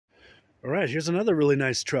All right, here's another really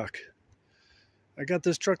nice truck. I got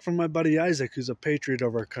this truck from my buddy Isaac, who's a patriot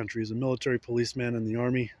of our country. He's a military policeman in the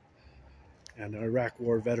Army and an Iraq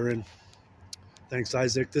War veteran. Thanks,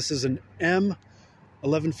 Isaac. This is an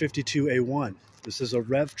M1152A1. This is a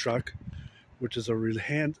REV truck, which is a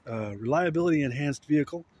reliability enhanced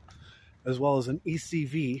vehicle, as well as an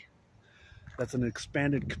ECV. That's an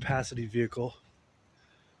expanded capacity vehicle.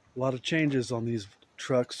 A lot of changes on these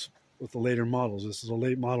trucks with the later models. This is a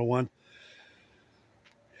late model one.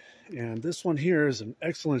 And this one here is in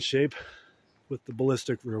excellent shape with the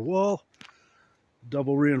ballistic rear wall,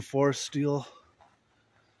 double reinforced steel.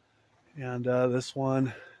 And this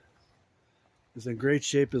one is in great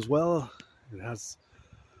shape as well. It has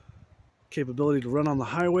capability to run on the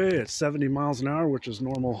highway at 70 miles an hour, which is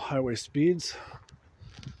normal highway speeds.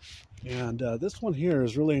 And this one here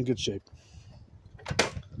is really in good shape.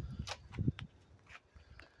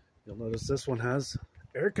 You'll notice this one has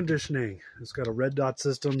air conditioning. It's got a red dot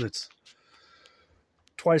system that's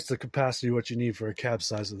twice the capacity of what you need for a cab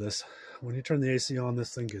size of this. When you turn the AC on,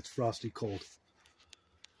 this thing gets frosty cold.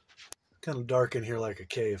 Kind of dark in here like a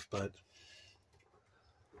cave, but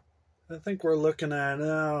I think we're looking at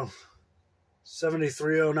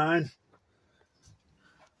 7309.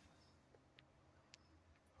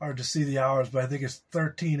 Hard to see the hours, but I think it's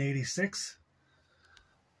 1386.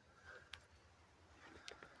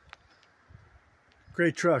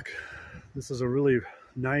 Great truck. This is a really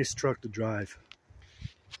nice truck to drive.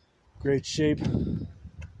 Great shape.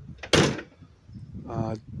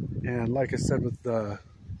 And like I said, with the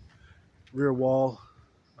rear wall,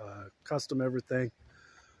 custom everything.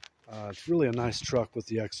 It's really a nice truck with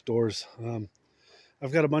the X doors.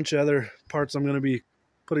 I've got a bunch of other parts I'm going to be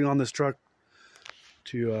putting on this truck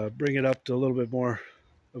to bring it up to a little bit more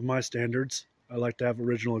of my standards. I like to have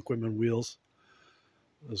original equipment wheels.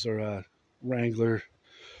 Those are Wrangler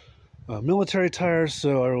military tires,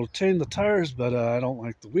 so I retain the tires, but I don't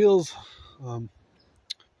like the wheels. But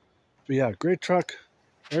yeah, great truck.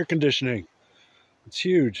 Air conditioning, it's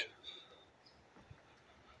huge.